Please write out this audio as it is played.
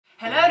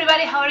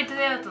everybody, how are you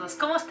today? Todos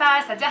 ¿cómo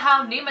estás?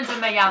 Tajahau,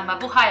 nimenzenmaya,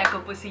 mabuhay, ako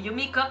po si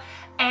Yumiko,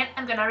 and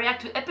I'm gonna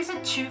react to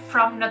episode 2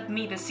 from Not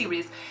Me, the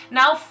series.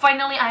 Now,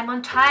 finally, I'm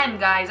on time,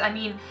 guys. I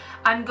mean,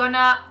 I'm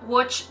gonna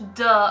watch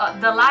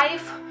the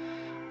live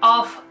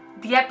of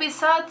the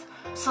episode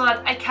so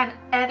that I can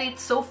edit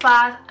so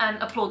fast and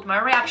upload my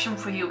reaction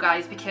for you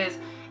guys, because,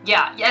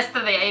 yeah,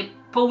 yesterday I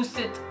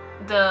posted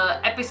the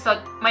episode,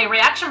 my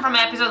reaction from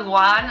episode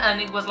 1, and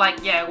it was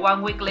like, yeah,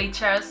 1 week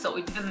later, so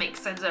it didn't make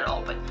sense at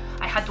all, but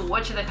I had to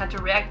watch it, I had to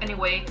react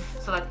anyway,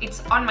 so that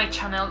it's on my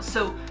channel.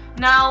 So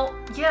now,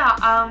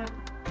 yeah,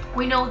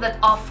 we know that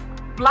of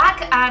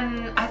Black,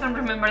 and I don't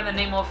remember the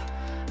name of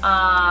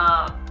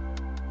the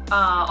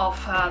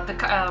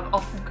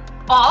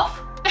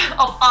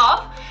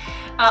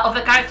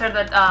character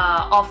that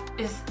Off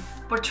is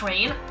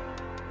portraying.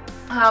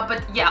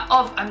 But yeah,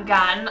 Off and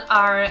Gan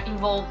are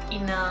involved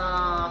in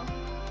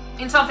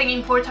something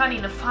important,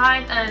 in a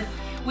fight, and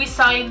we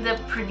saw in the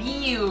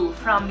preview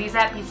from this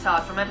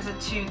episode, from episode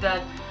 2,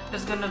 that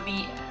there's gonna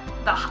be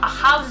a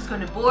house is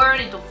gonna burn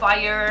into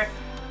fire.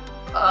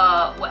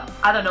 Well,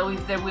 I don't know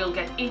if they will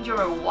get injured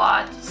or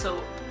what.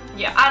 So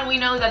yeah, and we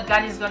know that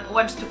Gan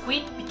wants to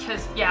quit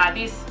because, yeah,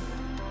 this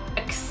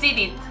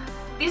exceeds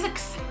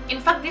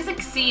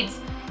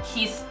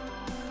his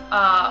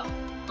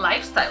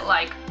lifestyle.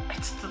 Like,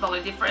 it's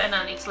totally different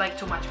and it's like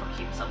too much for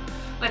him. So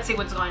let's see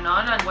what's going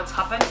on and what's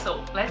happened.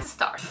 So let's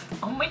start.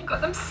 Oh my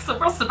god, I'm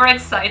super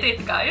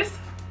excited, guys.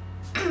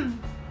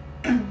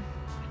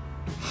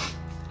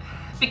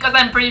 Because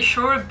I'm pretty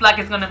sure Black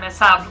is gonna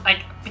mess up,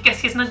 like, because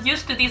he's not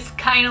used to this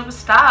kind of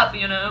stuff,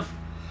 you know.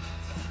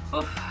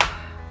 Oof.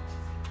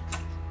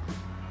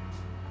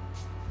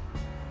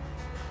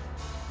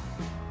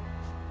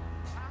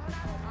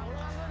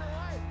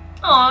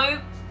 Oh,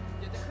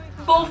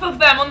 both of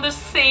them on the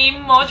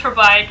same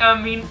motorbike.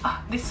 I mean,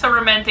 this is so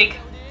romantic.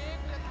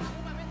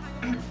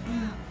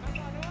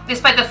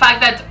 Despite the fact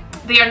that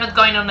they are not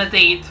going on a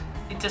date,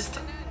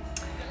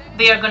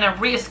 they are gonna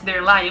risk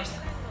their lives.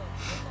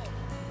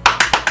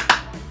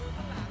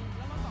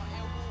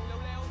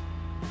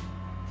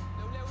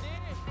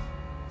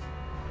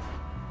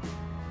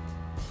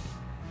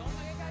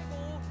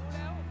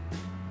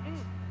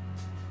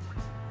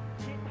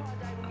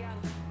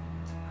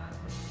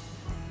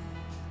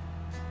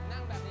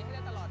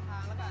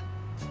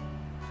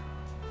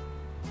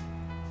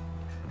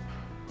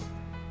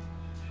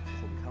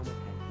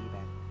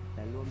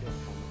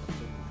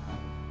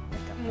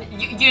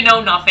 You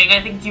know nothing.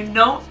 I think you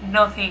know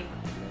nothing.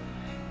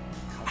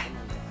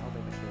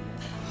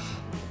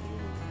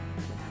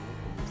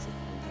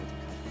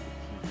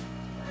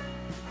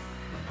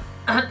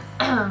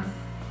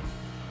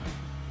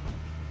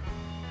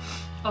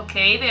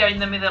 Okay, they are in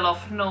the middle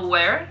of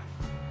nowhere.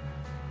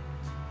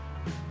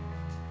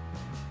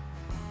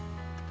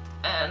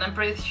 And I'm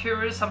pretty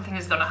sure something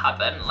is gonna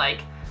happen,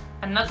 like,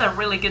 and not a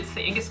really good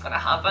thing is gonna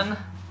happen.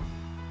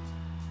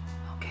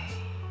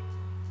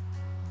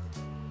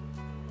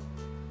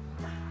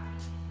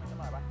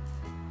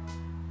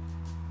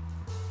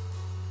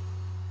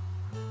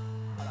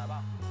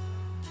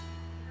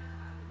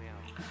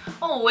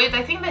 Oh wait,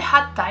 I think they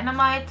had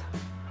dynamite.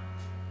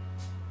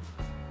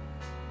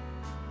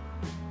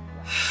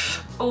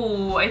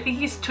 Oh, I think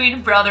his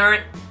twin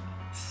brother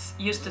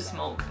used to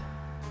smoke.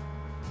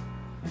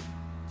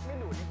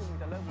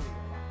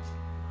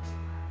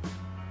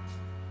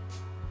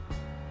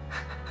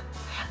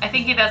 I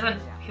think he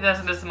doesn't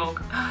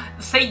smoke.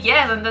 Say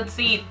yes and that's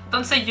it.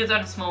 Don't say you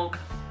don't smoke.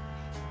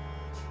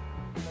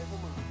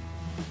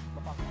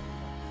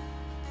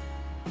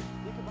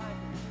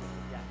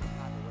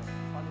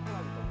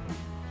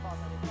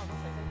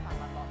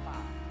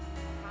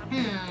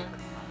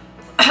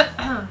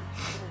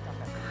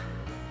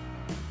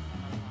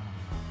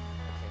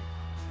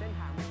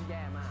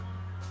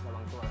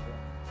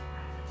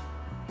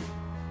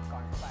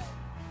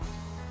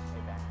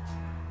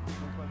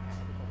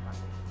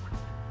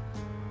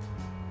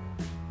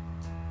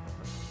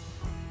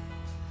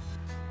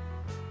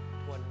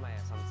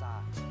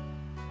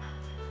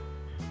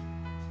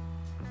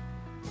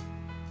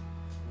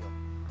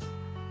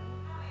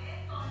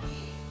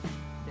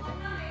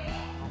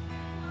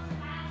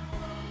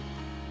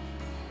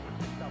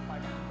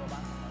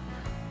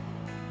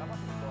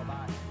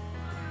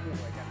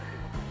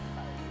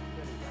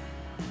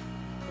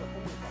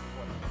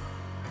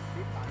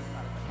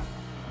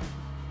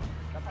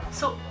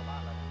 So,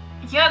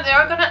 yeah, they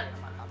are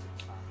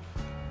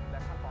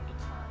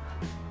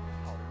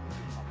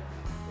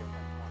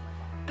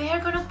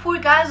gonna pour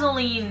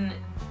gasoline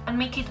and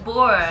make it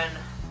burn.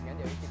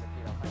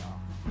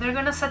 They're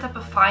gonna set up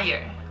a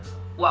fire.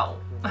 Wow.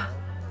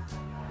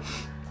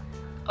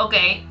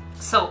 Okay,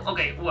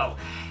 wow.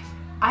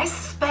 I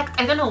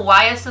don't know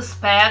why I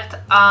suspect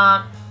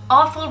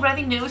Off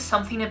already knows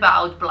something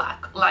about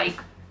Black,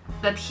 like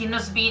that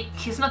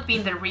he's not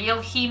being the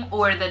real him,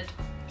 or that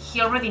he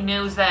already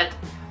knows that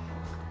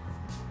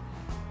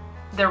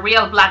the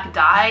real Black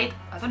died.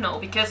 I don't know,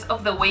 because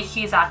of the way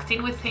he's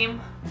acting with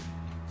him.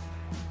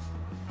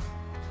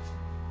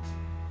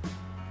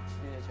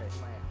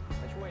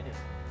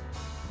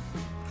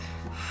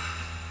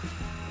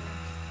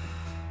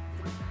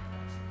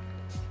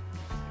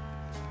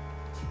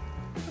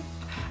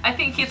 I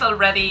think he's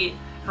already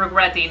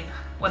regretting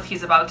what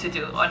he's about to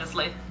do,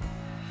 honestly.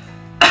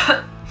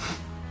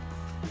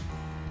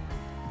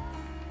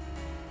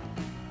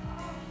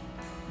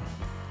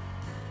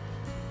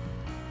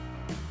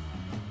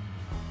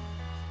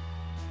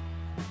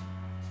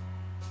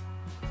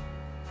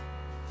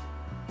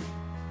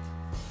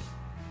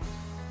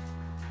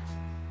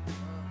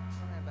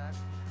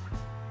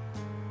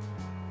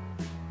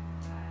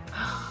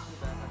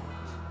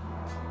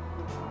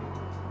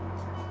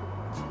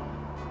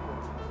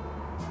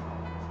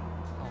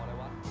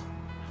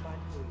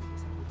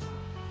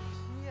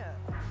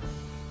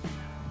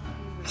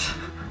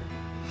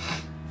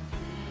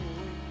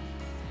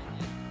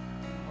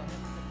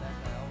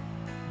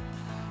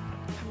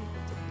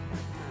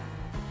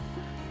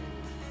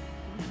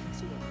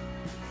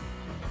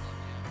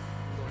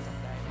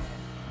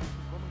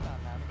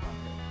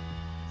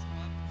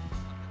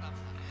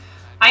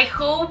 I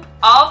hope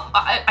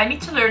I need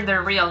to learn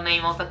the real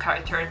name of the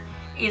character.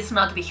 It's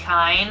not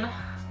behind,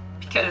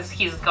 because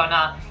he's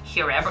gonna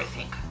hear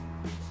everything.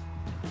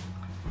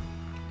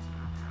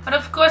 And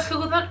of course, who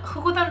wouldn't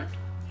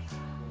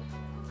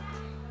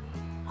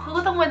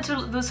want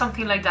to do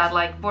something like that,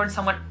 like burn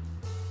someone?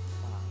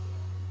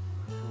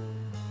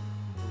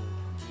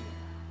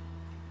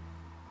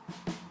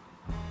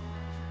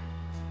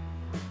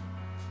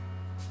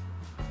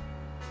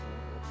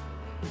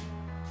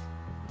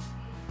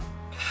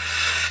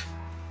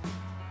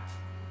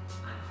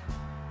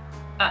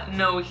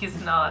 No, he's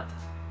not.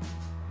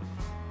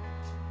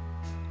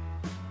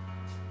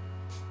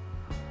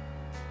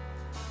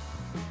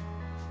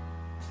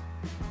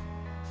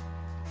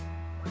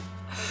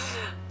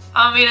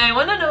 I mean, I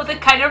want to know the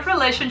kind of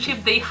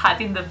relationship they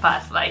had in the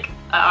past, like,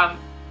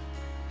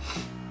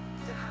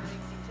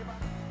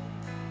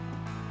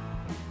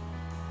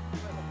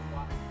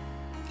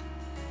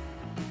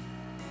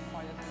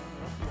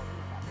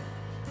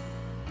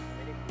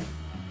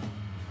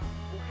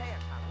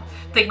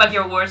 take back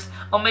your words.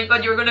 Oh my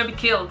god, you're gonna be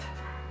killed.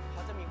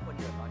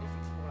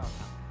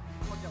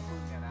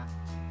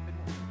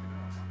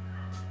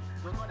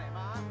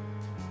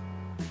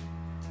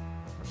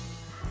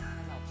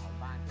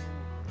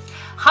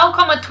 How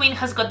come a twin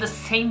has got the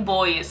same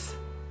voice?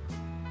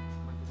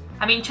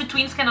 I mean, two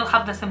twins cannot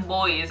have the same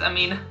voice. I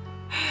mean,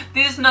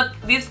 this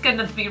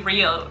cannot be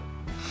real.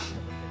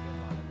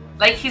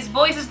 Like, his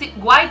voice is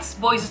White's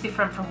voice is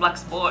different from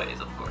Black's voice,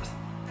 of course.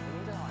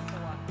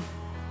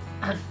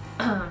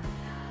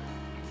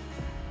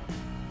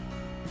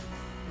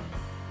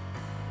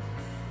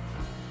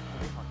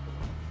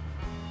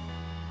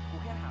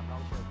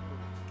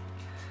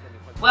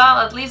 Well,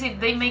 at least if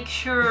they make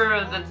sure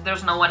that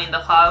there's no one in the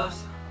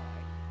house.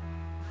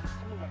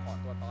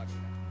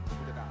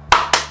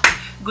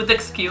 Good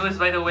excuse,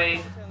 by the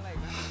way.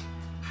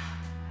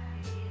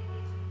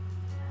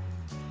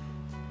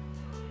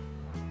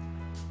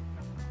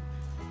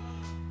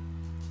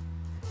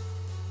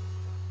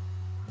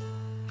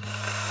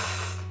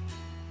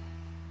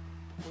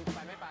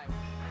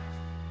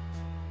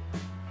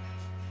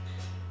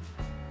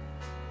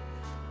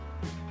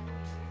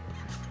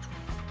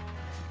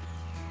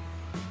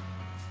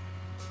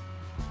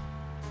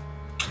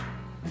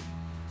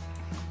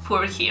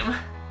 Poor him.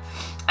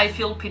 I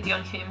feel pity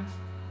on him.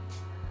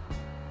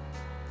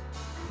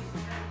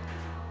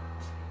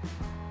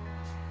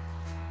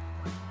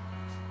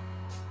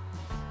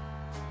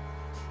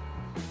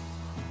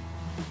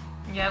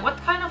 Yeah, what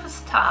kind of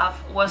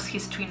stuff was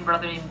his twin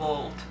brother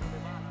involved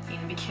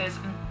in? Because,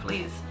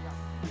 please.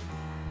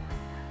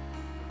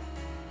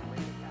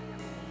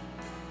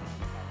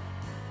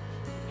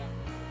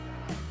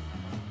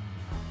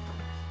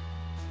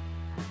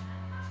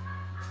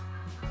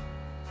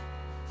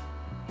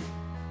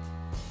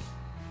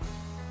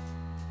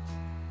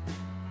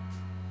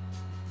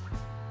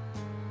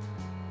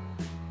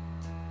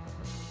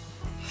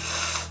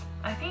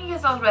 I think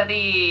he's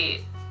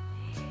already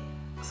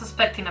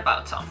suspecting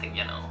about something,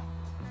 you know,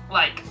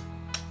 like,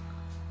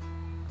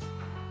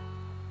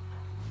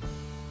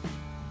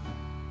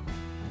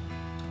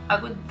 I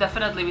would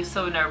definitely be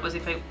so nervous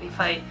if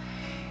I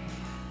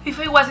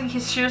was in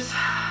his shoes.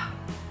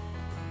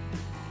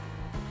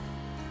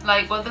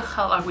 Like, what the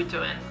hell are we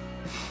doing?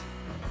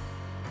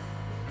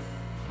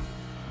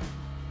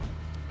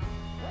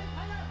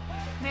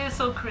 This is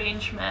so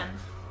cringe, man.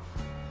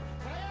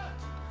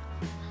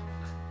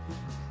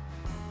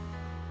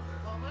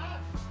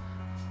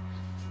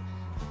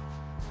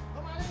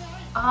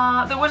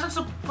 There wasn't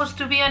supposed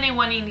to be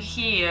anyone in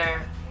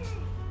here.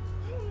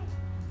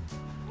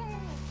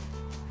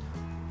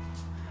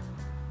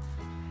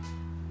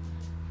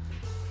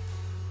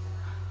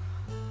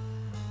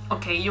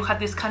 Okay, you had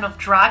this kind of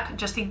drag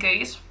just in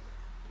case.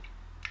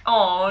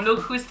 Oh,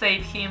 look who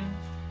saved him.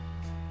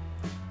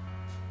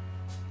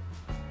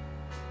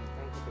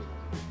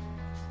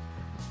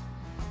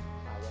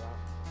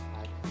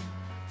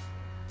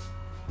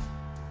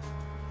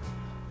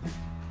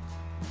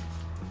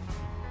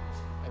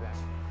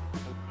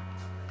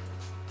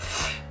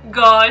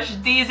 gosh,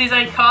 this is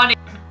iconic.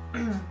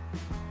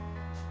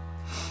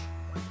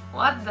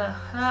 What the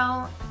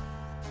hell?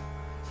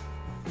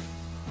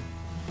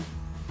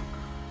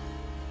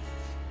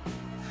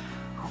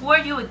 Who are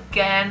you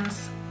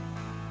against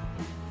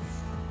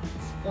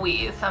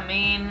with? I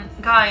mean,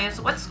 guys,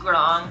 what's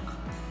wrong?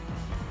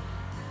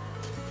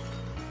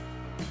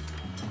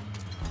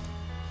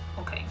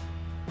 Okay.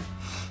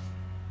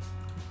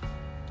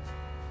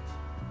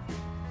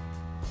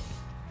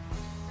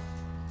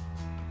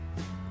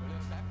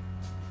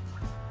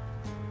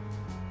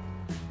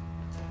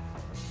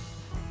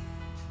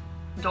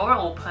 Door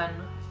open.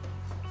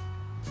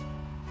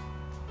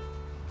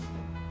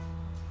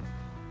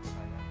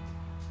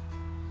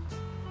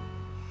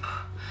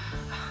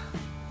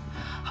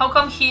 How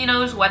come he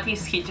knows what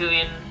is he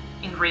doing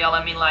in real?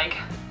 I mean, like,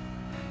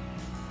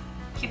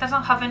 he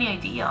doesn't have any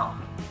idea.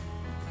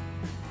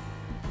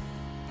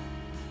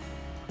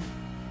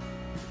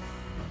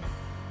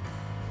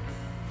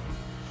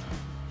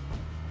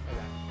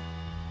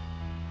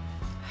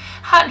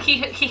 And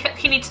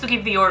he needs to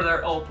give the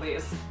order. Oh,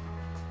 please.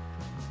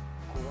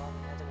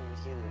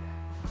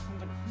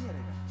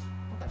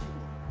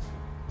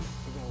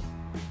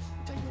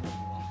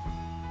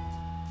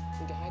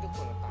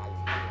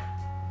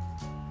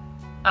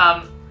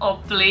 Oh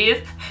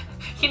please.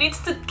 He needs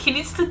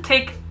to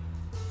take.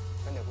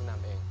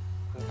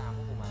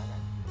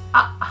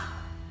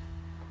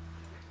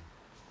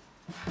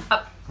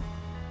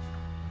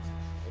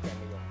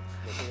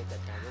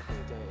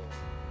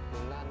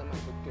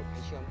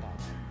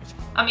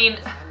 I mean,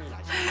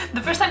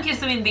 the first time he's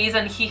doing this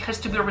and he has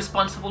to be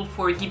responsible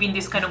for giving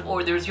these kind of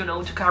orders, you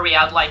know, to carry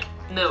out, like,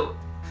 no.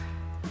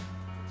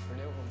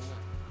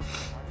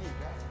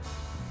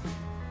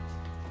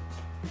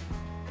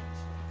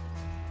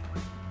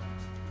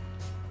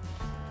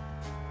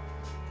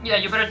 Yeah,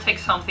 you better take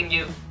something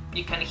you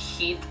can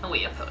hit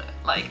with,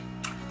 like,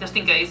 just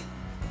in case.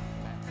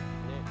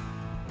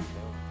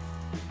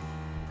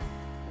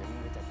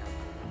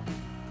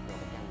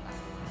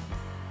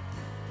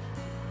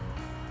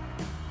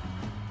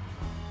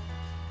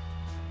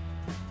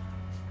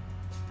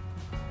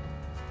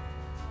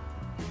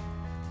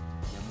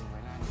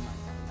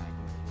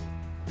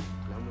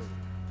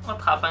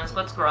 What happens?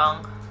 What's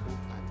wrong?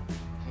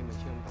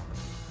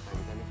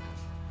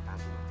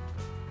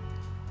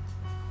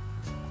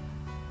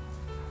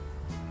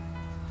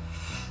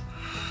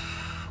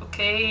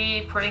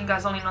 Okay, pouring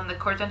gasoline on the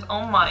curtains.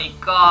 Oh my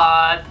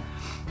god,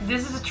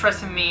 this is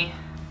stressing me.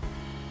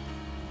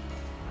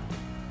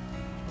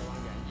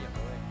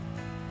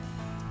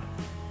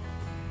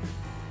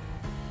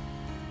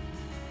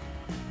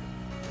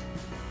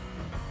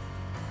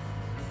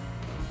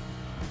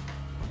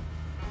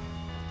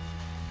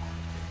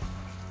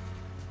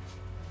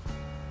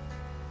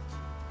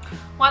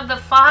 What the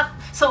fuck?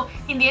 So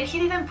in the end he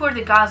didn't pour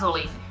the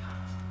gasoline.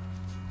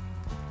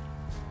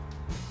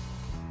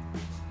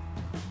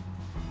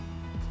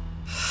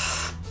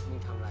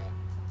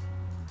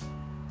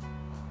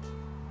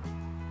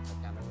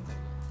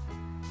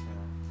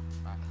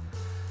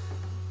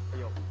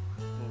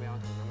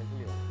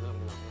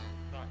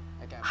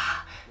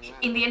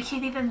 In the end he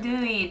didn't do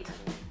it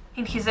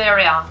in his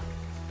area.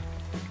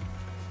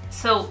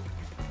 So,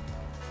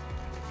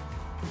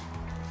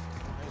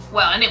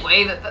 well,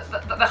 anyway,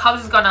 the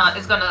house is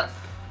gonna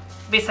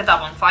be set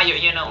up on fire,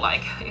 you know,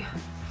 like,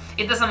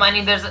 it doesn't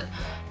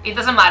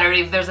matter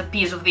if there's a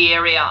piece of the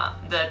area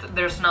that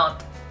there's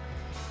not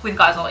with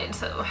gasoline,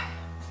 so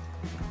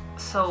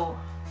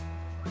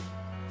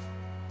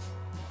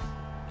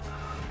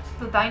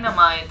the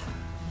dynamite.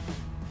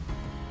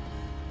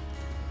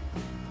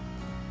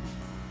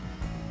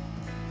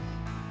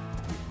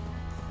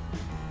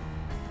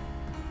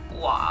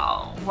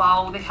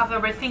 Wow, they have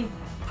everything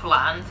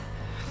planned.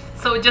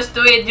 So just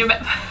do it. You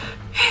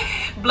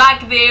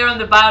black there on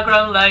the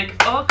background,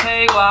 like,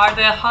 okay, what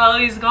the hell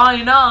is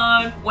going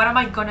on? What am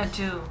I gonna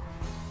do?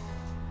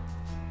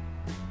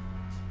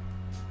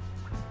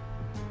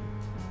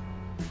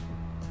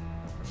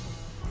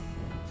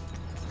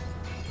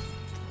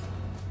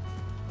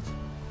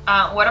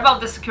 What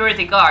about the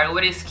security guard?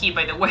 Where is he,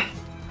 by the way?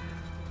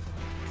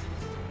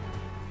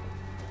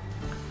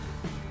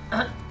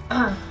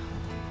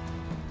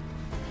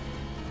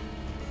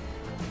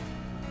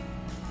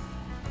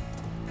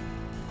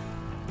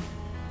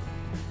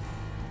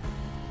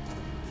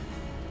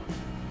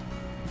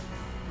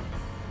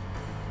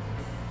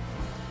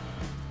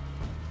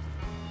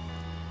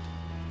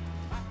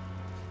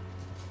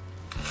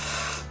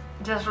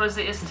 Just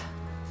resist.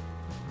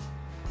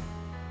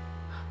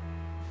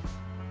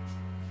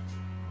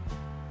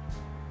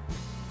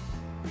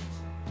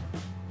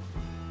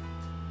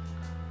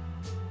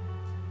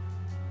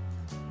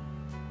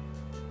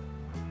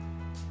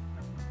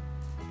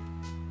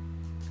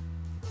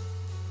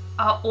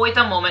 Wait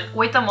a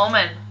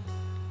moment.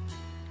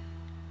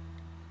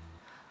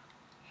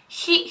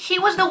 He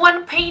was the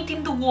one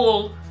painting the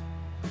wall.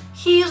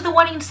 He is the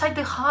one inside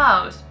the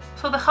house.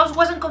 So the house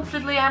wasn't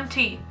completely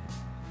empty.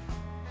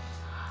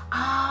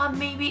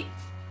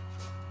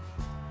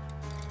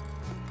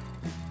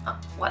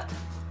 What?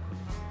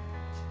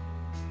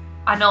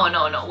 Ah, no,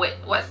 no, no, wait,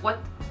 what?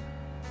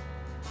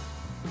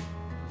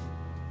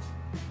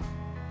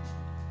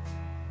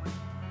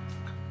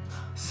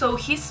 So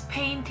he's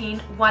painting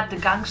what the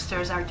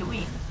gangsters are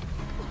doing.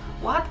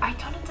 What? I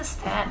don't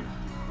understand.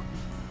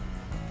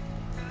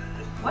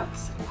 What?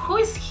 Who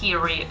is he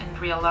in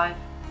real life?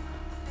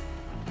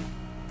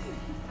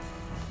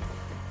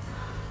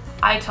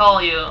 I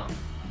told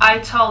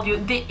you,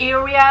 the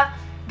area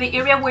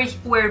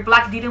where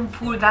Black didn't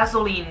pour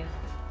gasoline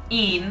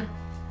in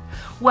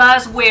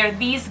was where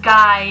this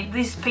guy,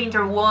 this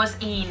painter was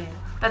in.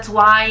 That's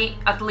why,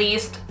 at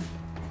least,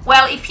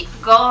 well, if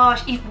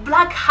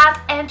Black had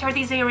entered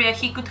this area,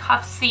 he could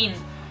have seen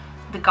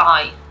the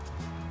guy.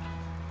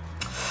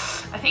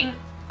 I think,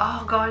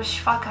 oh gosh,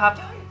 fuck up.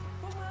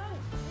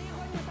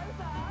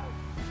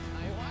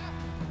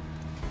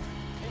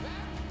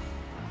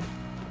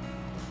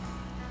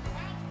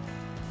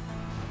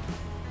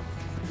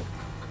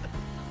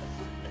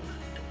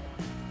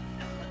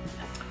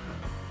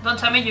 Don't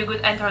tell me you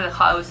could enter the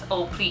house,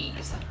 oh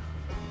please.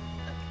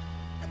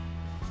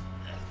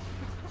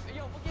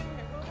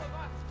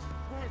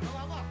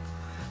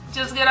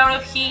 Just get out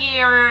of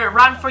here,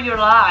 run for your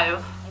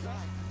life.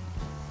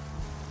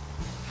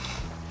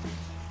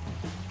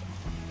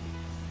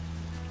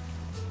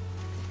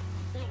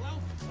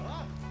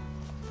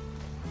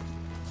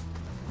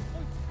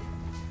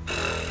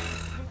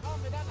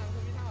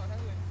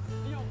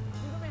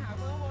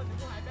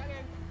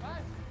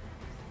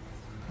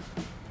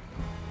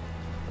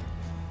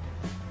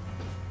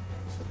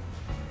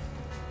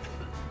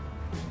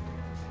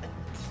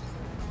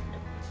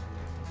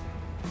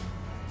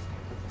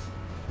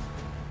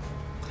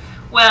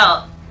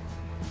 Well,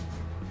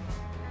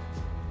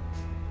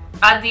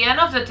 at the end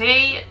of the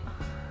day,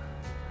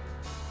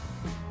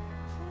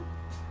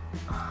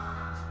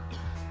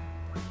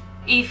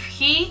 if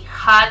he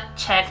had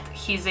checked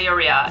his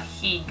area,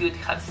 he could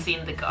have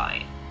seen the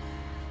guy.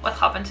 What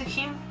happened to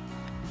him?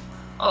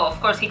 Oh, of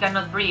course he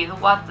cannot breathe.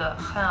 What the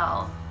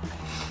hell?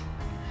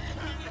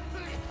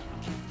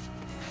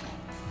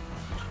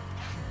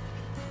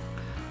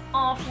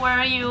 Oh, where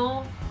are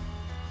you?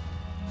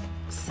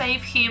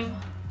 Save him.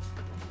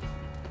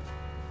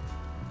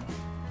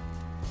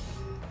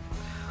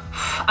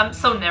 I'm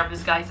so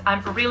nervous, guys.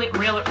 I'm really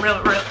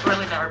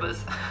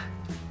nervous.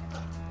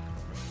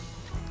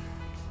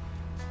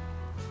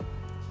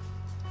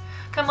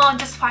 Come on,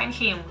 just find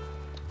him.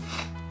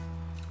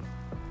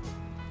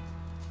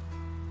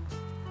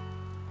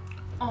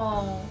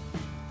 Oh.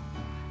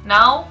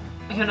 Now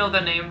you know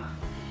the name.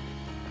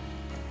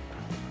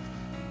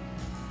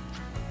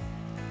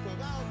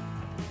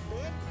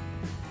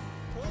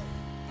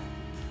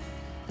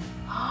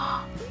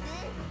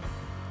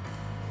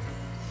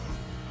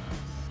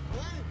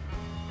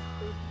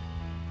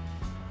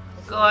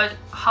 God,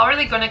 how are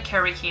they gonna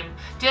carry him?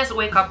 Just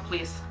wake up,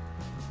 please.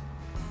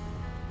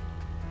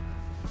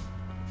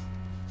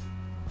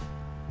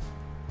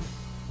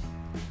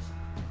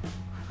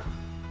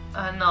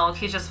 No,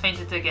 he just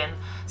fainted again.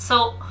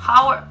 So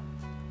how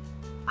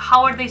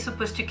are they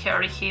supposed to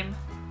carry him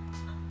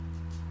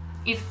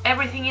if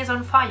everything is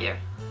on fire?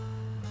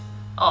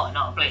 Oh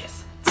no,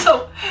 please.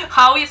 So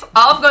how is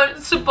Afghan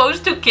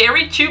supposed to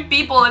carry two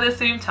people at the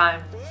same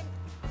time?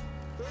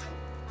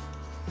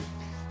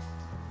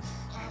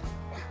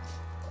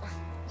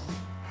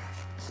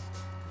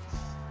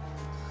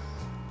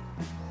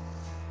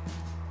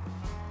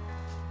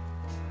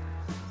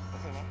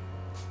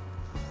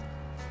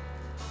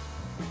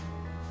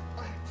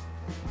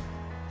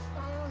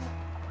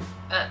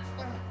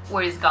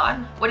 Where is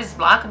gone? What is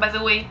Black, by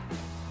the way?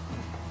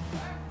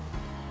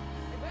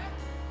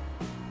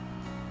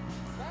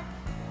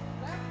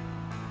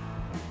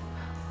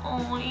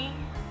 Oi.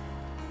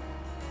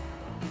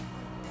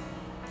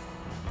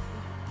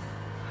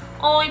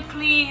 Oi,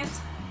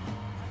 please.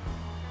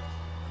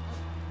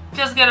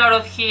 Just get out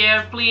of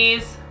here,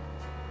 please.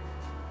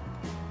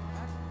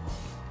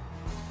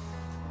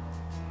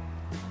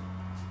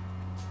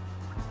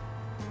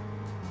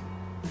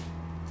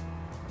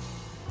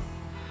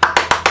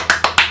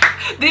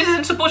 This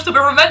isn't supposed to be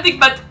romantic,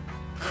 but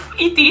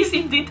it is,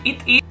 indeed,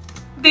 it is.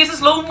 This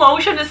slow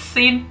motion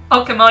scene,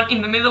 oh come on,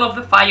 in the middle of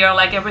the fire,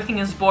 like everything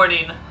is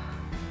burning.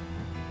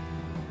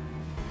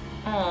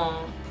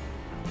 Oh.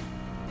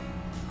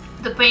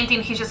 The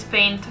painting he just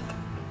painted.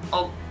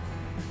 Oh.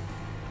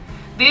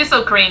 This is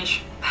so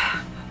cringe.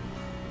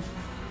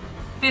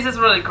 This is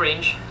really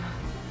cringe.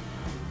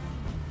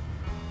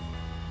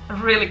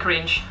 Really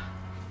cringe.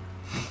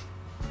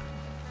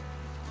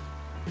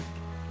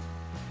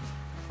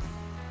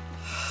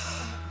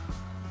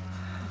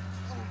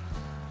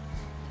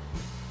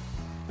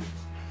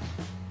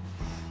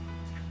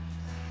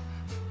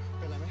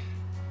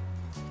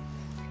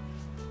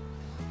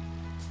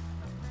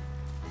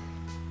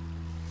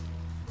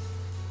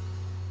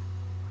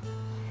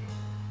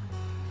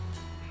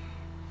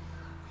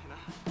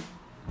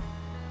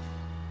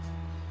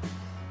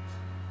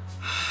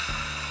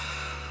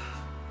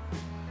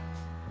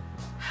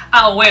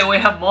 Oh,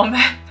 wait a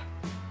moment.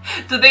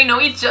 Do they know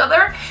each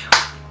other?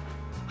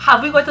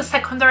 Have we got a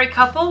secondary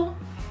couple?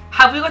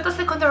 Have we got a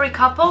secondary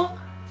couple?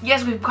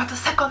 Yes, we've got a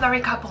secondary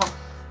couple.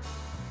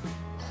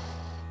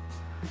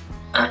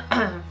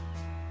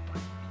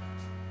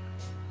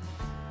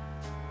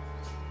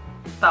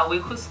 Tawi,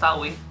 who's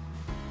Tawi?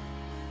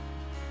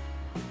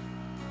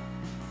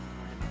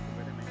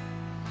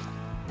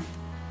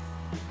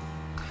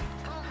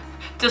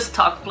 Just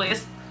talk,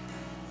 please.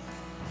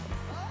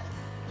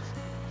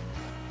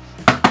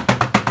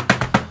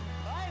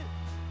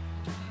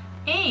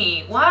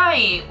 Hey,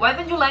 why? Why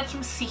don't you let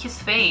him see his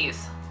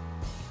face?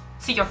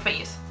 See your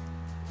face.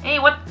 Hey,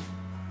 what?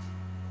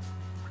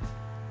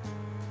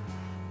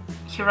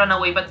 He ran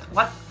away, but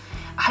what?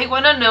 I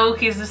wanna know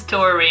his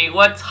story.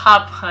 What's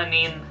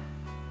happening?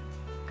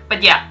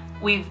 But yeah,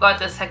 we've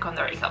got a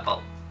secondary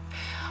couple.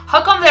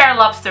 How come there are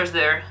lobsters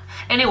there?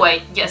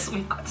 Anyway, yes,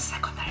 we've got a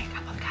secondary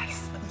couple,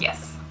 guys.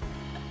 Yes.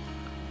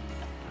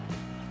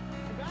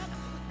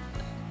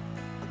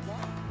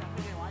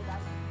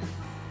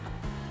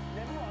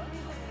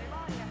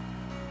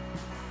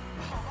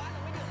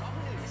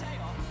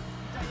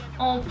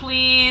 Oh,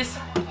 please.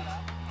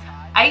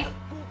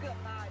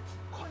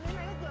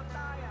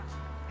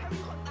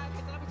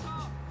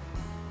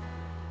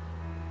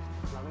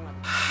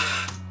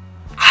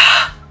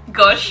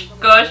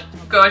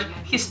 Gosh,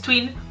 his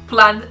twin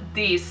planned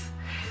this.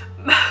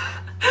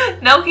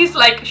 Now he's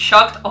like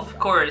shocked, of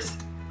course.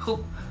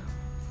 Who?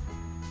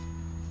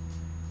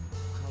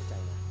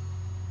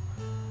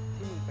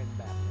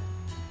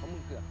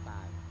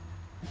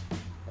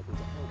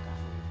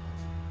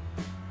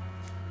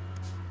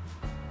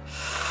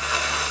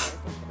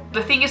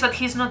 The thing is that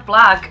he's not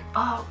black.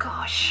 Oh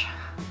gosh.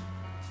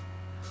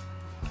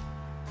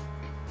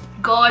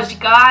 Gosh,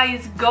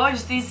 guys,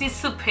 gosh, this is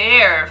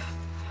superb.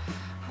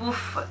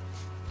 Oof.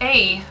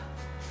 Hey.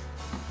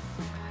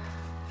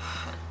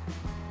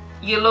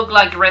 You look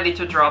like ready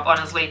to drop,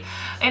 honestly.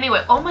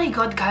 Anyway, oh my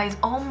god, guys,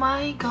 oh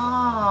my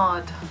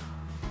god.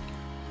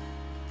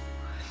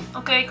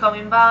 Okay,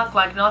 coming back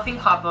like nothing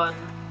happened.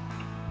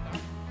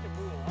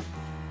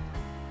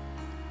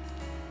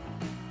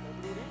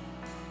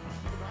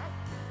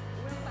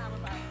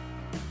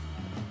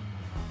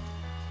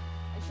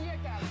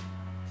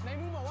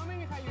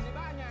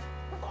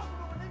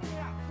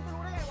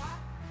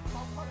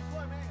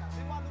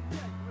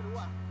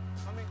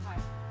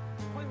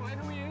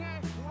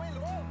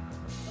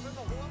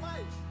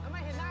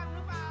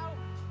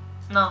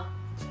 No.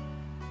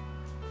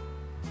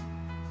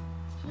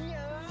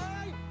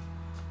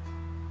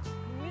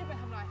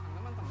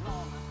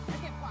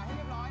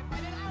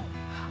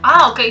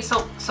 Ah, okay,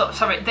 so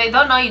sorry, they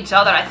don't know each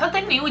other. I thought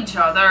they knew each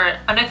other,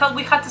 and I thought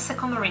we had a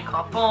secondary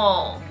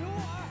couple.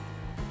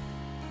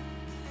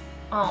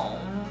 Oh.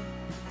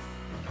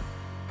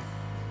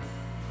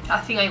 I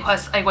think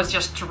I was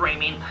just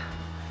dreaming.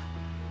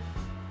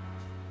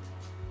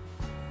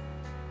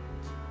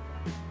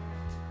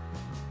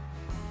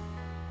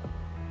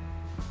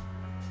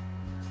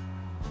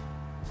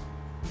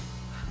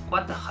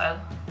 What the hell?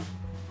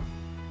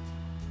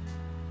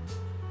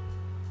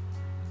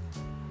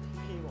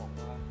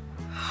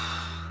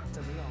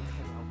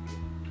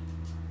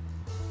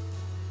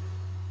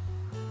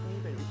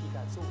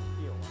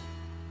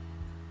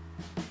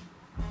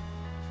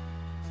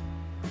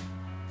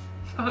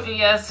 Oh,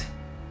 yes,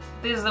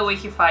 this is the way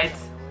he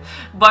fights.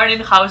 Burning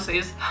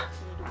houses.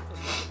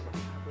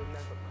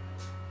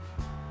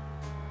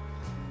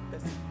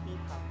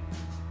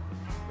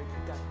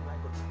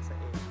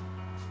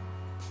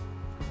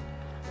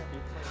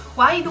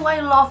 Why do I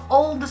love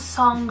all the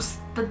songs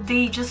that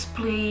they just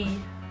play?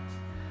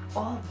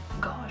 Oh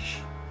gosh.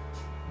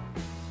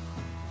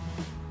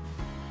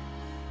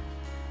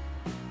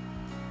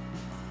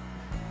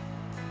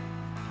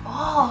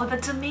 Oh,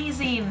 that's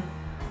amazing.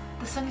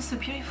 The song is so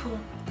beautiful.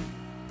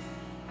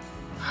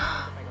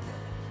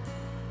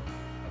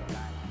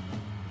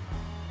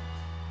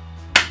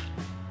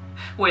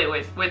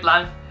 Wait,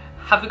 Lang.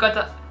 Have we got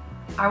a...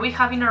 Are we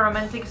having a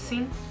romantic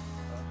scene?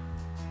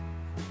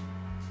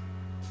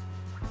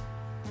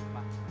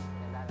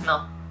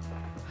 No.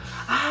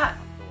 Ah,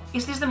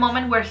 is this the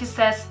moment where he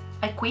says,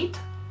 I quit?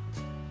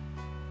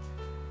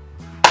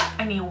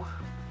 I knew.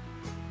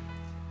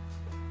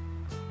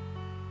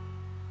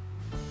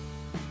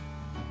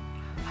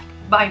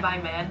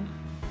 Bye-bye, man.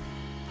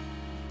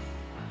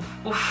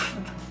 Oof.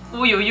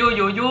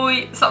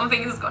 Uy,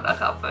 something is gonna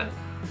happen.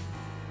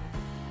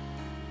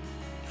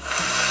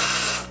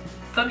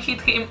 Don't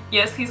hit him.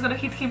 Yes, he's gonna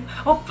hit him.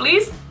 Oh,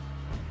 please.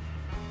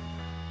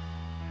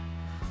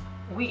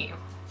 Uy.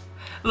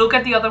 Look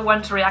at the other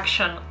one's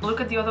reaction. Look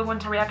at the other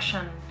one's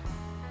reaction.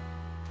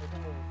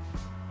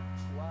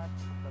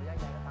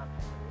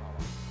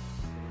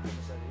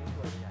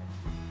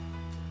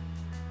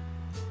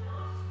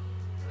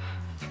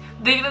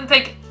 They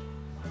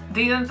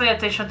didn't pay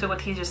attention to what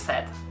he just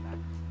said,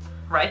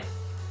 right?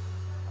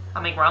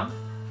 Am I wrong?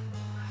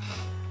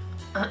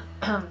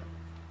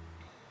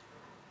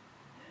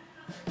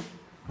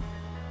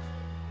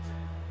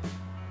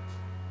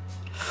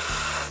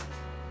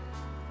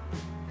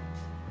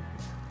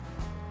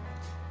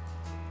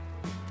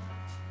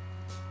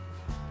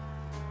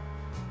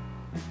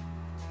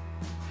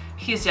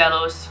 He's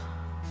jealous.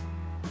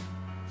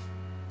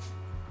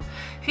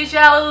 He's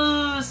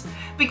jealous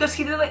because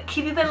he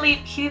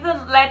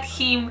didn't let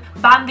him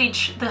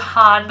bandage the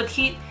hand, but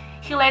he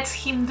lets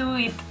him do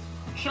it.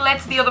 He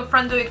lets the other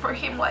friend do it for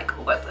him. Like,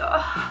 what?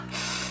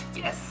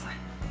 Yes,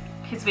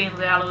 he's being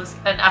jealous.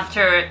 And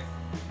after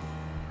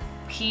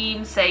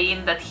him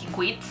saying that he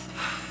quits,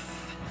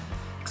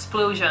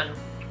 explosion.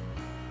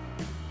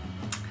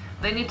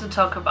 They need to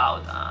talk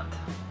about that.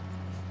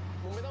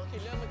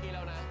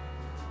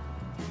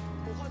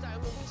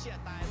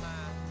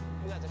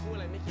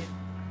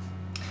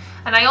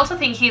 And I also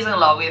think he's in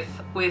love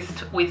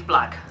with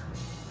Black.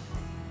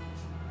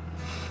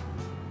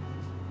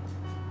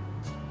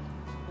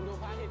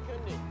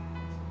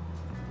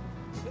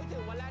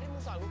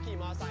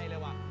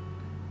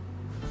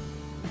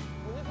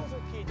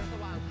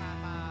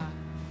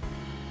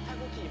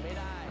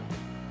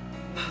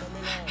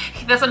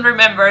 He doesn't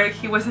remember,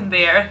 he wasn't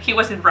there, he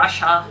was in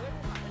Russia.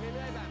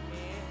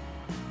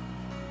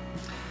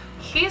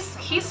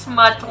 He's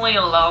madly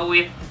in love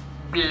with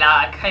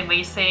Black, I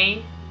may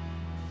say.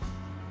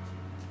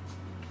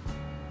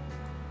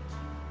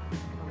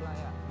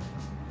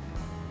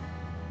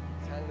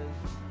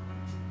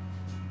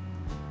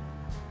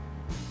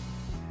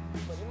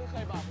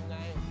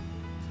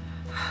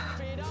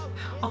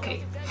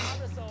 Okay.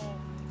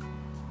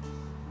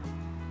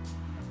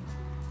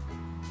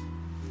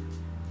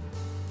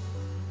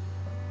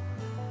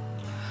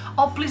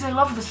 Oh, please, I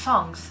love the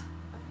songs.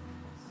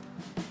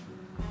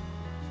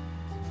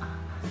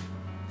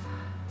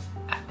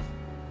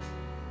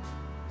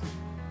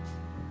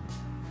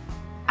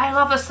 I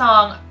love the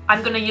song.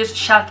 I'm gonna use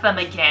Shut Them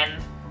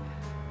Again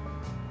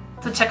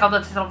to check out the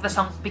title of the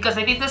song, because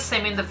I did the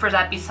same in the first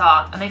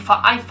episode and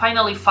I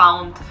finally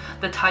found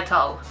the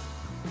title.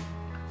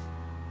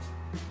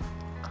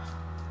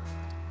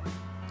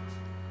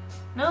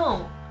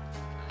 No,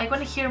 I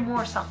want to hear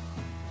more song.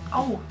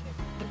 Oh,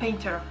 the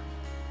painter.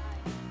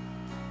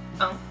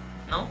 Oh,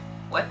 no,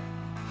 what?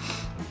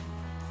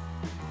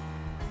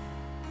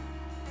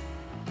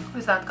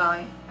 Who's that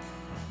guy?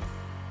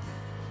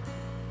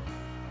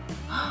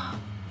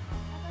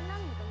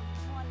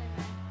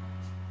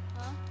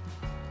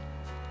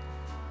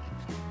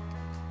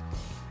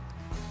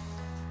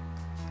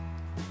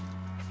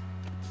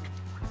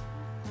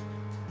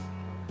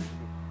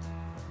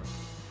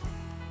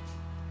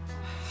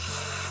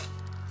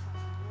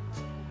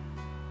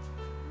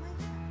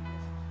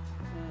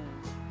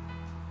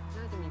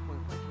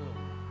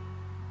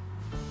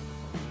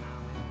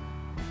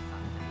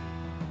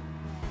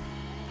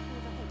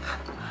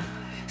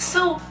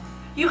 So,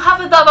 you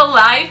have a double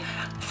life?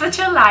 Such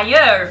a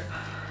liar!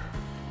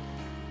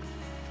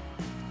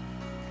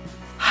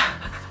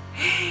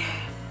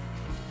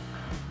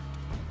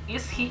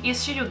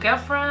 Is she your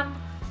girlfriend?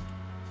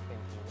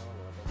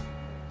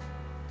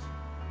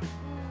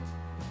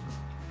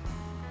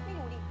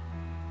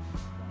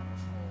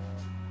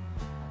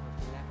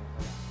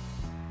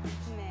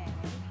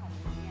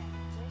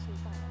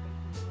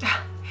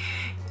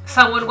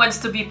 Someone wants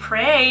to be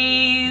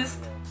praised.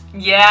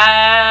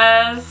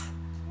 Yes.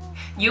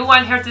 You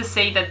want her to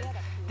say that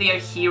they are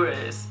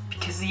heroes,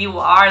 because you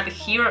are the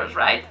heroes,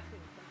 right?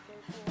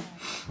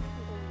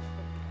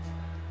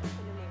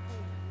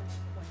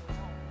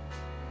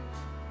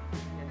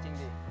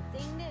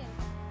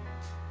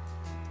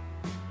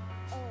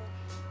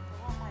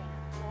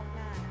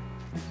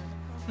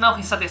 No,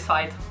 he's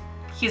satisfied.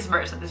 He's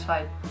very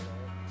satisfied.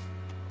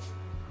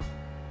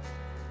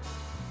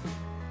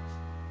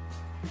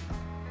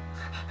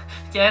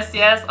 Yes,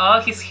 yes. Oh,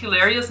 he's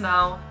hilarious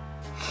now.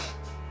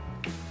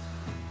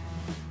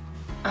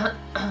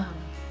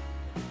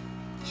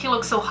 He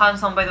looks so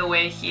handsome, by the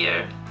way,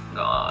 here.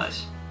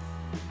 Gosh.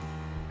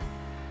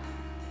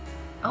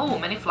 Oh,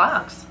 many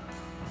flags.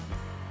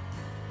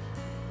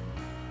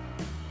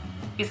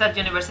 Is that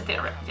university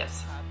area?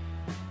 Yes.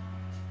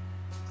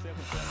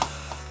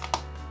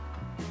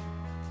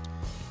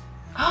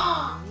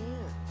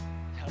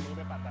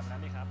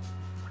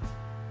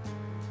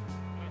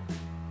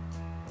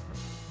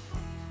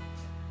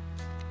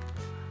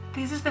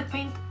 This is the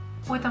paint.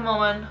 Wait a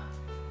moment.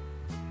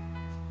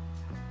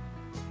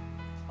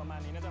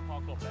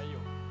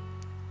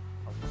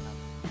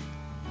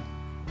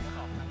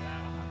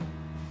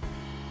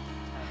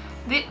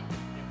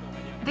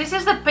 This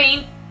is the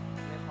paint.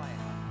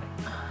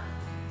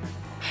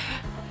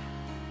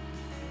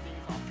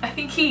 I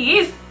think he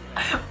is.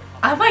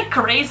 Am I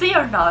crazy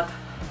or not?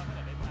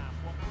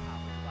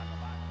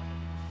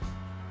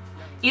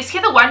 Is he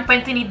the one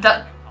painting it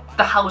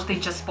the house they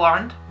just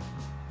burned?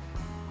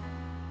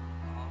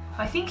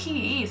 I think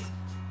he is.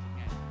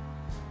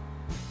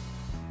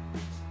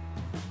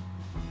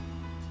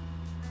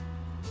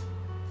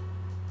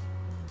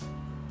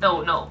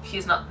 No, no,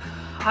 he's not.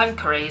 I'm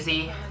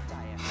crazy.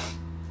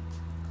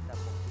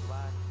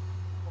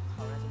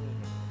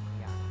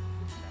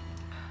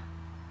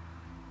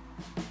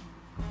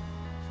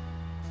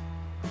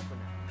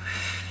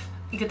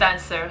 Good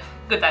answer.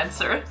 Good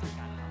answer.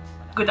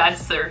 Good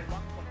answer.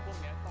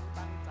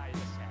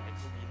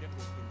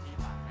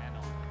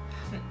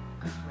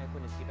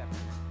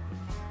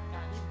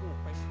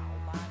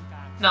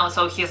 No,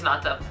 so he's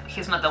not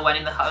the one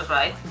in the house,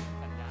 right?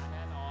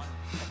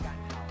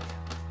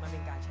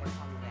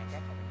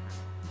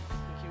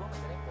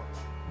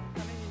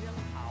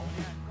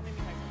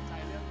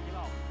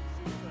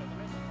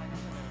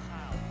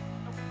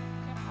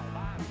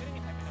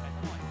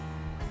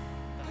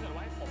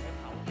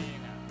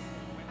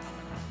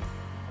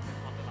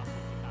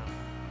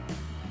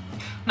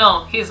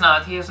 No, he's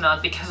not. He is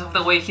not, because of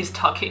the way he's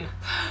talking.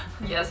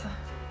 Yes.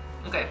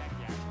 Okay.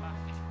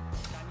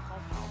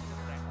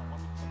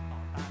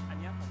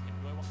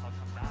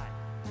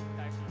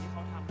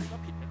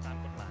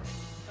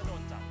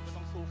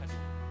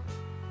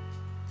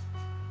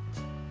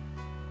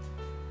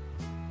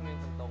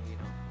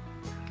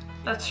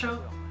 That's true.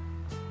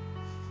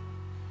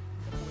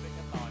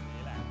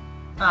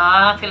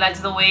 Ah, he likes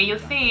the way you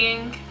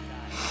think.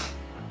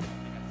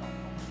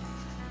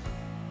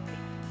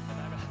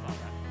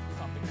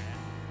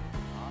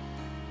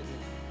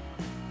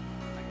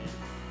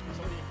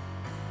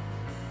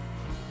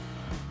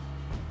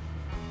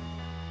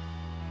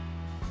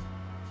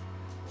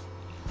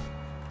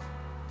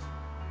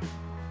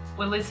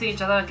 Will they see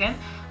each other again?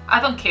 I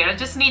don't care. I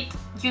just need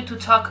you to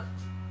talk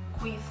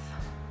with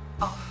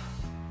off.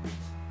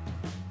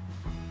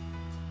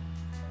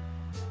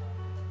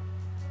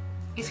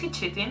 Is he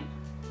cheating?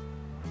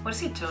 What is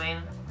he doing?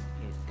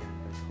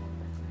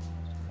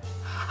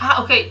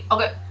 Ah, okay.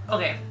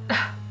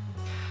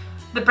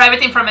 The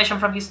private information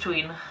from his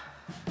twin.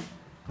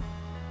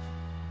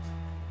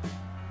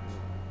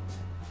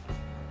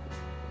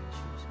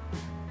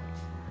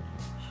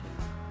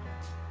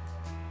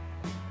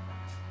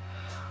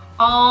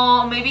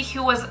 Oh, maybe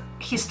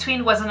his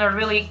twin wasn't a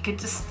really good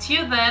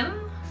student,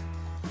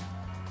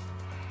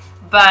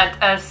 but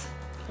as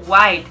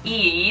White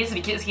is,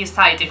 because he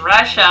studied in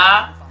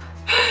Russia,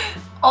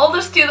 all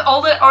the students,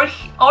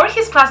 or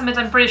his classmates,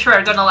 I'm pretty sure,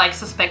 are gonna like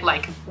suspect,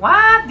 like,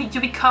 what did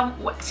you become?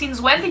 Since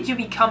when did you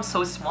become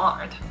so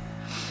smart?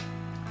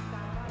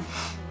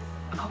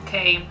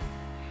 Okay.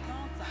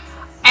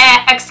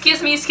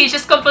 Excuse me, is he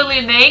just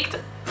completely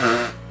naked?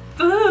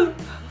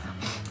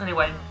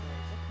 Anyway.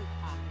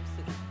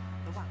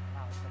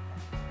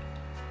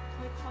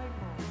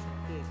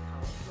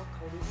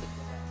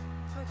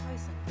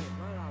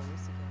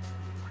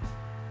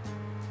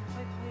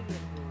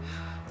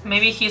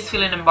 Maybe he's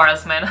feeling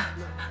embarrassment.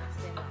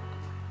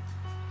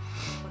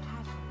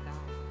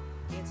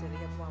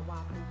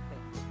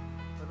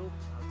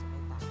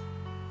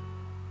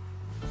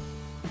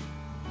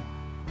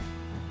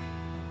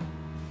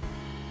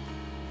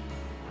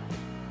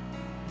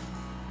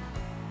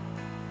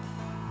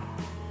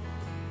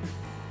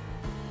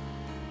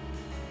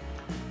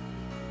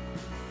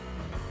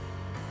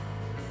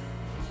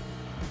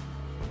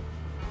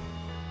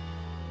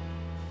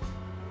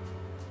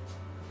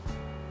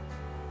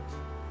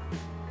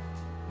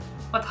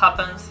 What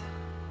happens?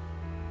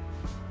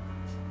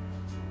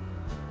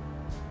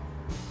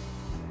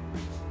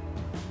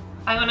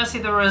 I'm gonna see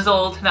the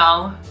result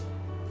now.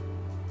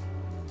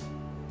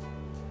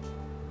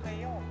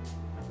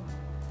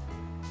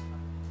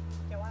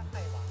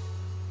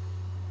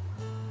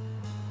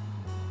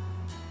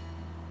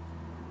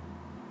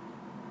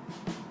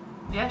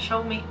 Yeah,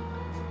 show me.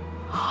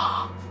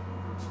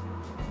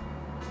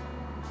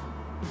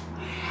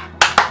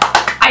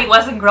 I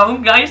wasn't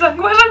grown, guys. I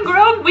wasn't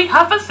grown. We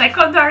have a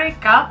secondary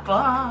couple.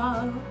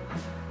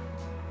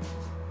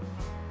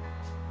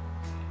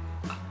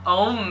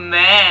 Oh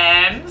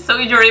man. So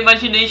in your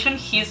imagination,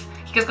 he's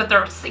got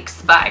their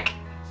six-pack.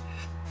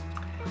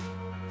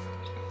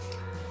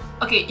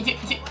 Okay,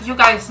 you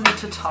guys need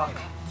to talk.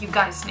 You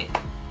guys need.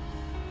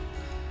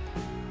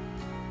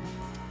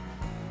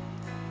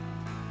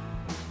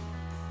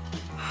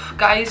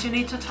 Guys, you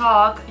need to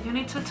talk. You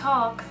need to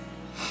talk.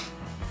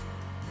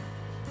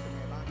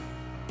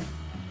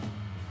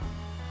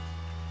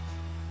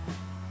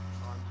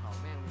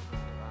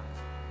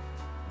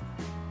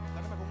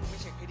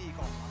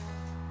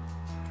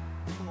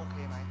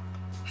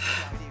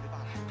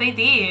 They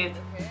did.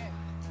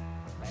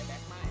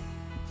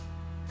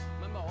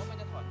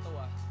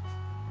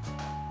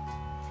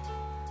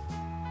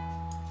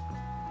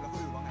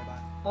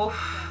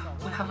 Oof,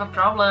 we have a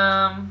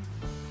problem.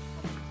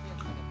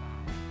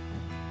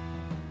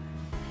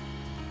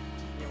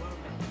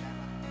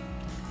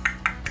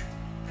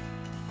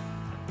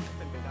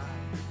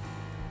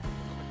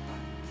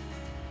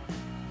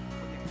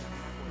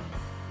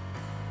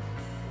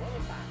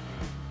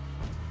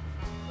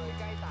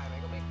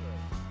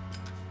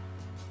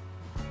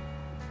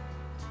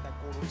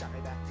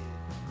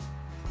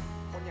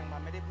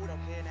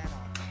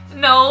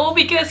 No,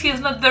 because he's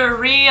not the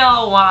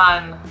real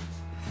one.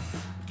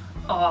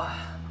 Oh.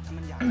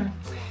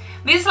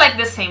 This is like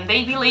the same.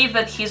 They believe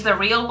that he's the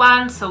real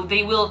one, so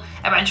they will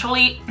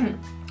eventually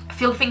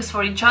feel things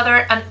for each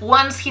other. And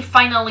once he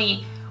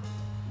finally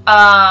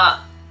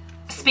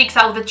speaks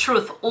out the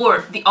truth,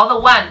 or the other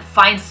one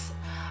find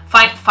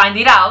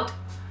it out,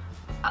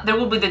 there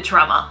will be the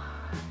drama,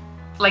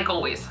 like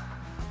always.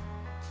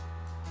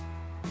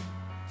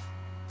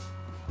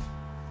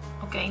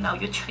 Okay, now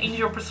you change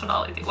your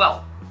personality.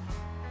 Well,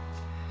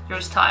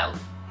 your style.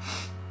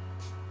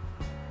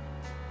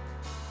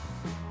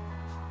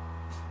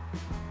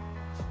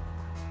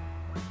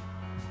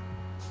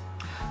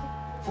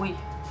 Ui.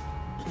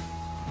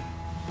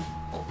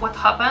 What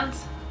happened?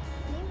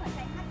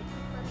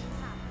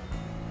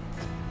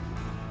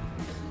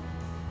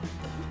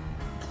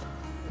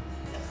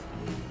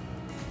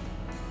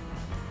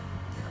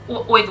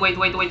 Wait.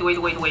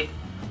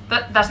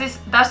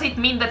 Does it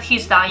mean that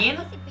he's dying?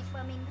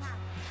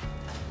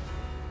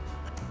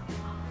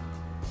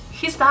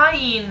 He's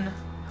dying.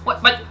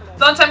 What? But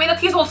don't tell me that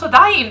he's also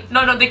dying.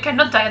 No, they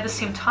cannot die at the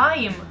same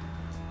time.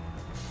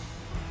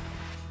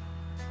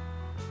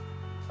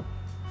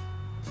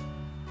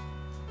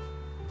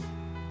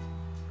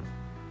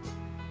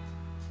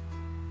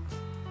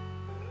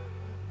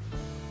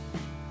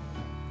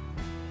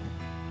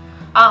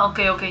 Ah,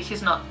 okay,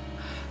 he's not.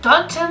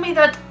 Don't tell me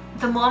that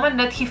the moment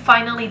that he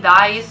finally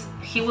dies,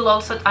 he will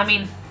also, I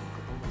mean...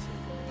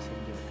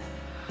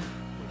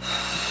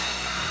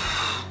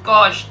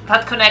 Gosh,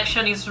 that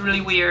connection is really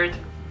weird.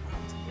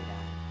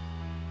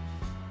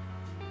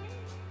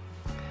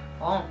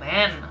 Oh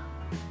man.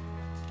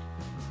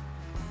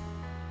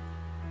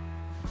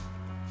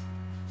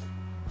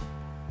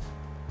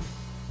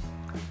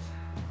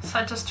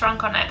 Such a strong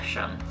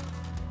connection.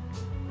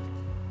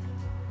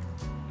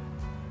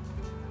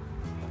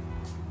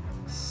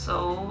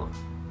 So...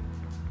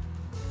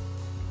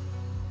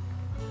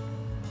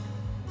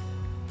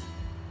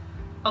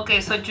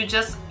 Okay, so you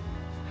just...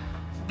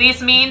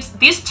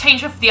 This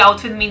change of the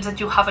outfit means that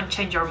you haven't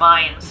changed your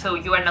mind, so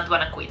you are not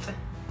gonna quit.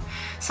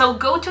 So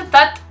go to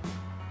that...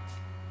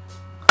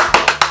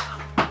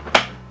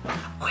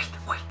 Wait.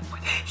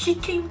 He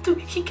came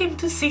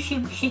to see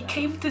him.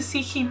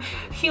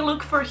 He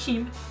looked for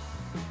him.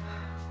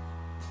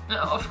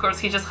 Of course,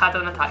 he just had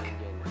an attack.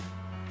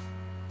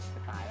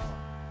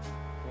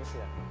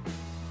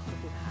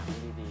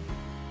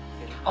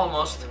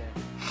 Almost.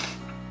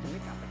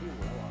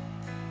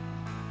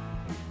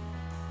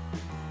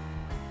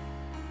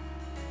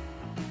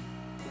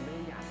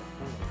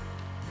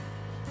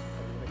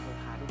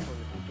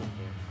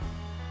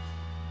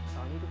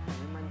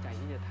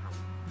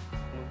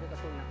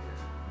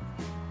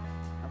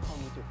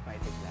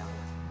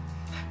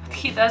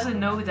 He doesn't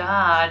know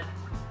that.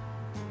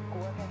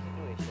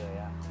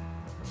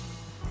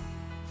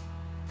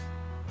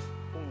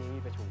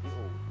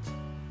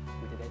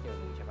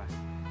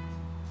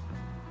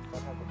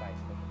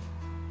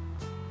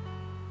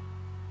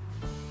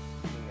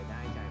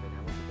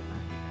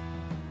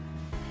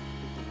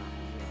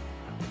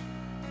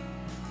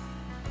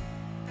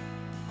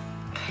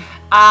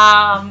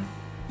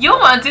 You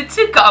wanted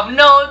to come?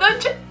 No,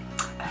 don't you?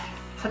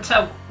 Such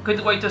a good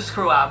way to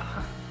screw up.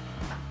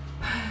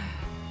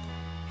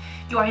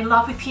 You are in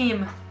love with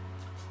him.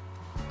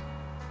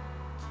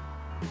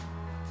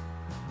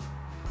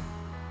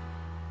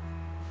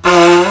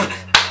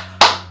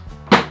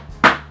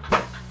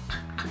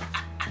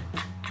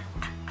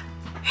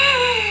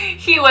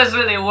 He was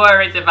really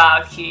worried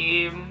about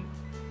him.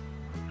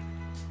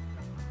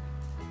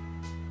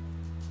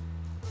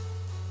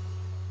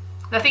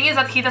 The thing is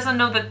that he doesn't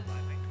know that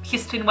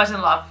his twin was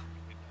in love.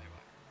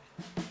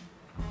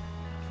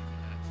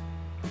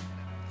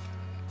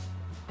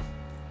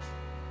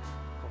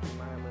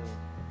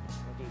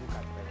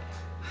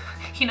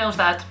 He knows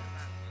that.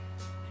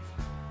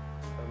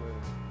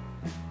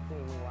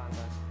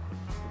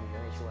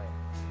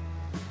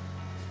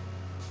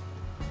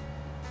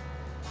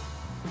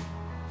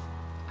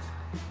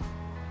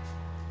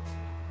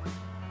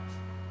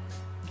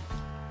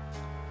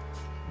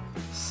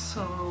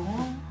 So...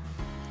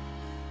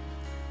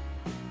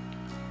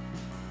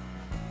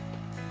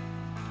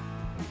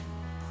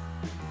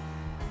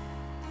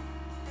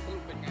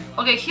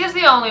 Okay, he's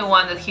the only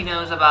one that he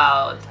knows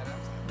about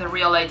the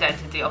real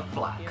identity of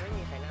Black.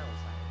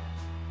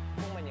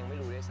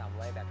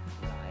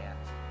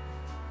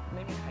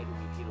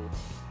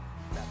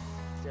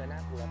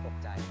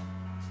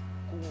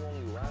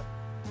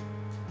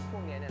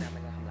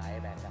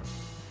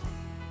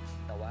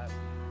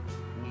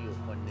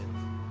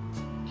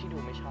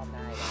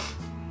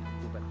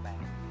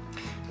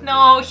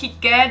 No, he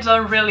gets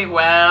on really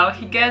well.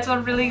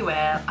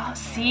 Oh,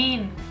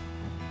 scene.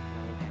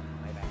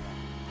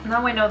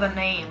 Now I know the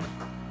name.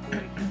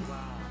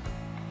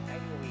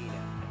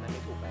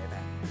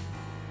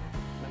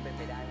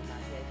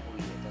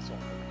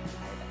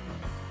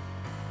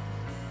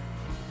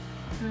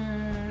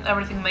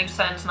 Everything makes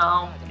sense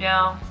now.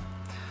 Yeah.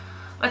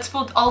 Let's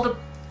put all the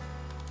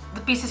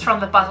pieces from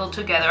the puzzle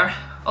together.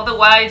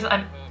 Otherwise,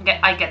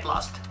 I get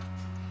lost.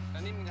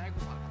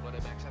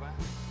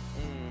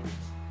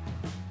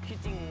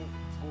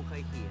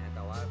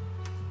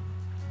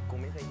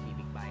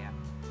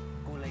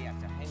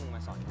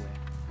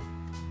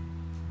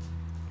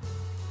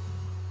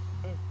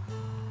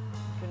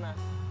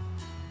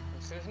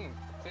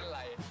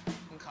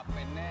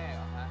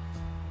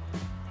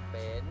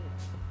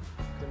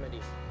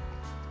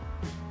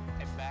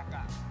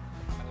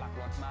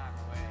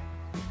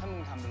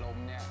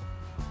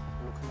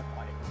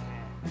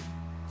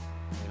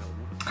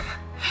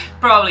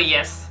 Probably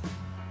yes.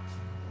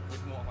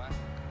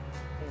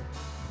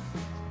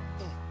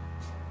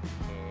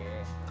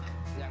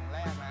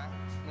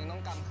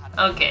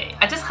 Okay,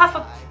 I just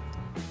have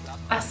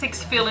a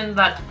sixth feeling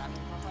that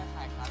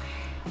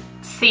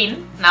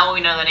Sin, now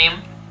we know the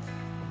name,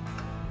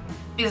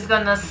 is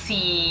gonna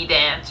see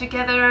them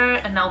together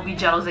and now be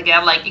jealous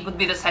again. Like, it would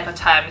be the second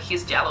time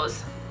he's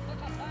jealous.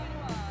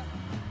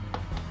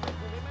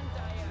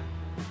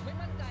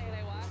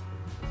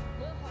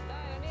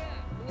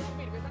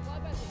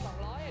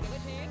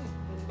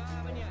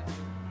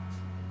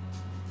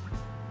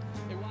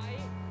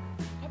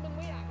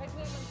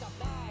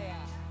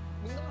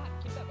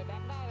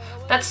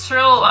 That's true.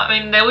 I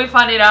mean, they will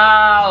find it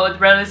out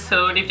really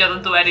soon if you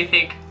don't do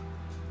anything.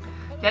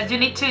 Yeah, you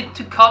need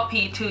to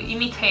copy, to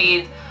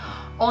imitate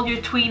all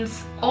your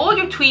twins'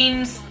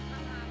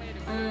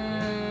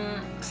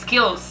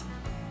 skills,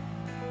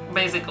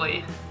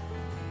 basically.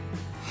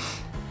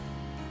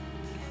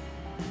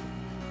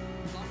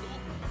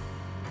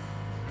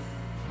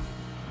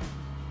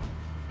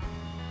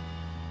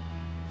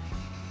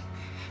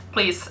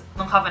 Please,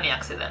 don't have any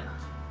accident.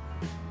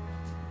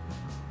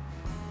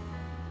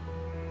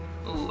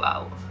 Ooh,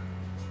 wow.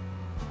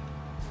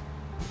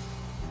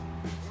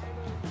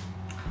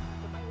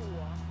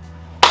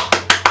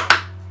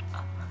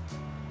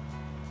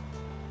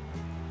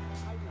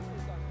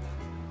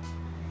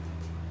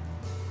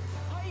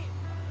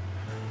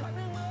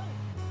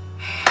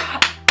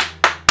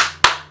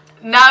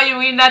 Now you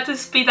mean that to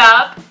speed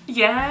up?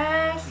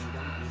 Yes.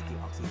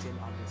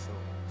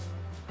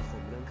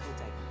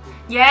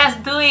 Yes,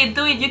 do it,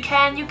 you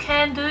can,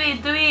 do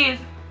it.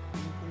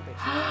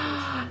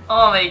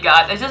 Oh my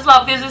god, I just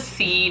love these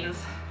scenes.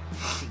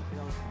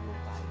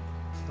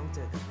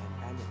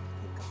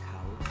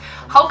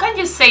 How can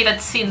you say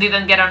that Sin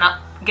didn't get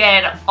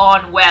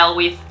on well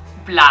with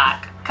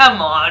Black?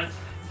 Come on,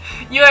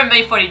 you are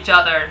made for each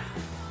other.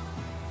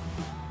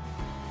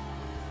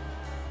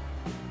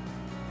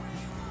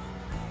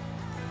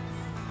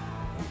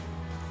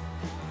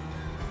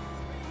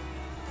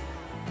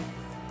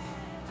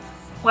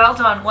 Well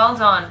done, well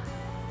done.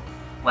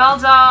 Well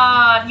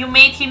done! You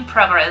made him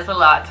progress a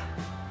lot.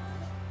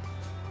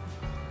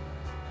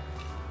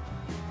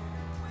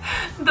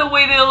 The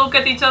way they look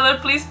at each other,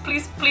 please,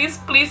 please, please,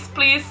 please,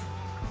 please.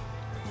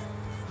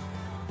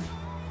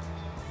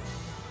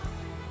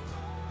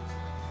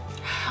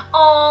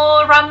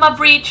 Oh, Ramma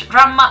bridge.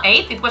 Ramma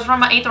 8? It was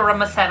Ramma 8 or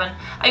Ramma 7?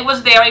 I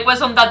was there, I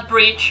was on that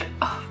bridge.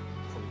 Oh.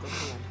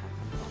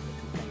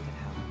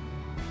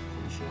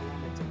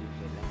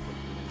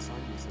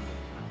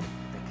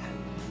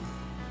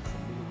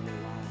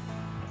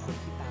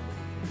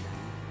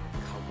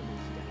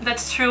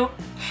 That's true,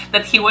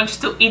 that he wants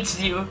to eat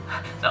you.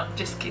 No,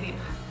 just kidding.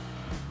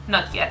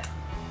 Not yet.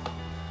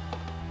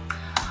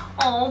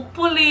 Oh,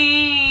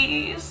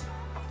 please.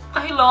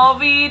 I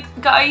love it.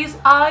 Guys,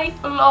 I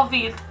love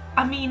it.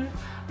 I mean,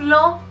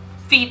 love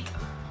it.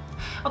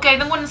 Okay, I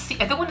don't wanna see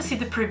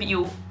the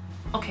preview.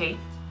 Okay.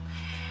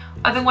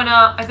 I don't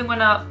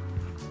wanna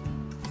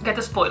get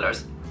the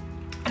spoilers.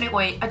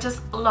 Anyway, I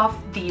just love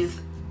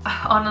these,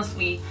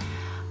 honestly.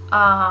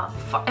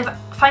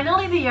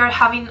 Finally they are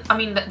having, I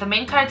mean, the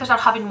main characters are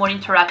having more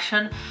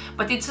interaction,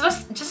 but it's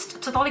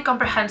just totally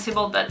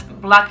comprehensible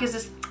that Black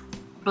is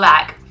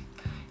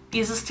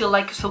still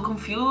like so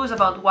confused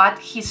about what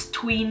his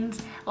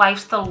twin's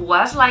lifestyle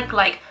was like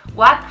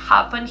what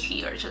happened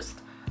here, just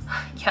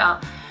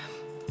yeah.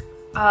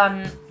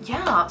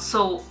 Yeah,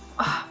 so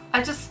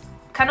I just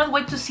cannot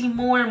wait to see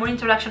more and more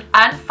interaction,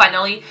 and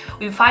finally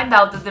we find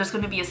out that there's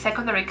going to be a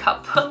secondary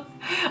couple.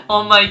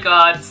 Oh my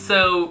god.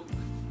 So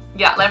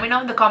yeah, let me know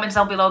in the comments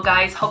down below,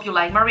 guys. Hope you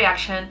like my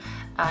reaction,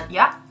 and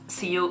yeah,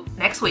 see you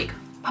next week.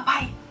 Bye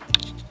bye.